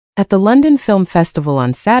At the London Film Festival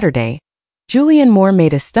on Saturday, Julianne Moore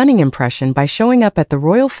made a stunning impression by showing up at the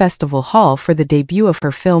Royal Festival Hall for the debut of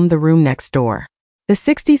her film The Room Next Door. The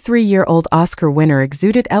 63-year-old Oscar winner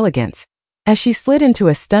exuded elegance as she slid into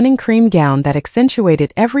a stunning cream gown that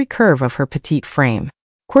accentuated every curve of her petite frame.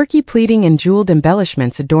 Quirky pleating and jeweled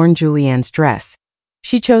embellishments adorned Julianne's dress.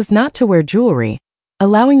 She chose not to wear jewelry,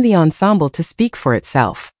 allowing the ensemble to speak for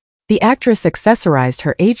itself. The actress accessorized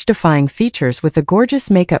her age-defying features with a gorgeous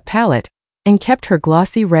makeup palette and kept her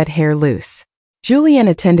glossy red hair loose. Julianne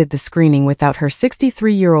attended the screening without her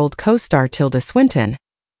 63-year-old co-star Tilda Swinton,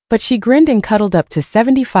 but she grinned and cuddled up to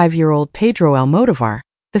 75-year-old Pedro Almodóvar,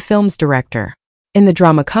 the film's director. In the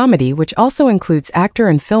drama comedy, which also includes actor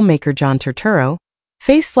and filmmaker John Turturro,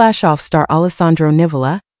 Face/Off star Alessandro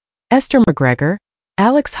Nivola, Esther McGregor,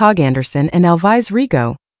 Alex Hogg-Anderson and Alvise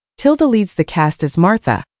Rigo, Tilda leads the cast as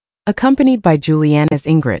Martha, accompanied by Julianne as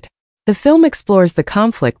Ingrid. The film explores the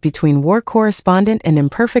conflict between war correspondent and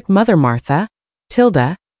imperfect mother Martha,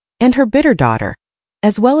 Tilda, and her bitter daughter,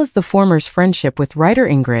 as well as the former's friendship with writer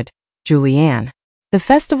Ingrid, Julianne. The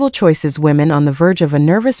festival choices Women on the Verge of a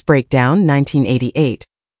Nervous Breakdown 1988,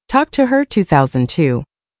 Talk to Her 2002,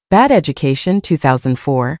 Bad Education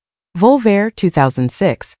 2004, Voltaire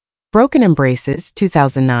 2006, Broken Embraces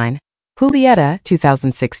 2009, Julieta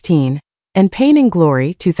 2016, and Pain and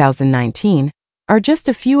Glory 2019 are just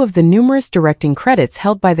a few of the numerous directing credits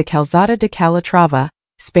held by the Calzada de Calatrava,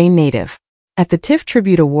 Spain native. At the TIFF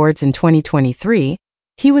Tribute Awards in 2023,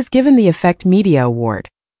 he was given the Effect Media Award,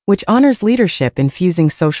 which honors leadership in fusing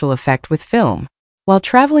social effect with film. While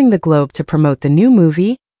traveling the globe to promote the new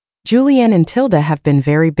movie, Julianne and Tilda have been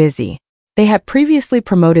very busy. They had previously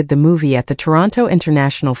promoted the movie at the Toronto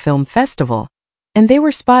International Film Festival, and they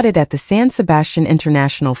were spotted at the San Sebastian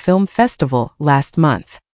International Film Festival last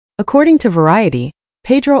month. According to Variety,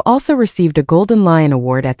 Pedro also received a Golden Lion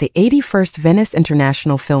Award at the 81st Venice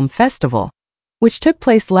International Film Festival, which took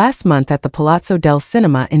place last month at the Palazzo del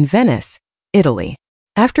Cinema in Venice, Italy.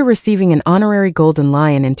 After receiving an honorary Golden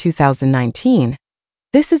Lion in 2019,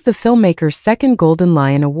 this is the filmmaker's second Golden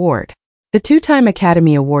Lion Award. The two-time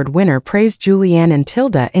Academy Award winner praised Julianne and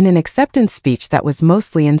Tilda in an acceptance speech that was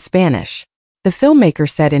mostly in Spanish. The filmmaker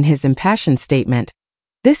said in his impassioned statement,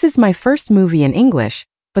 "This is my first movie in English,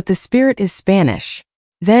 but the spirit is Spanish."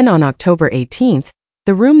 Then on October 18th,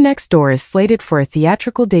 The Room Next Door is slated for a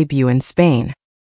theatrical debut in Spain.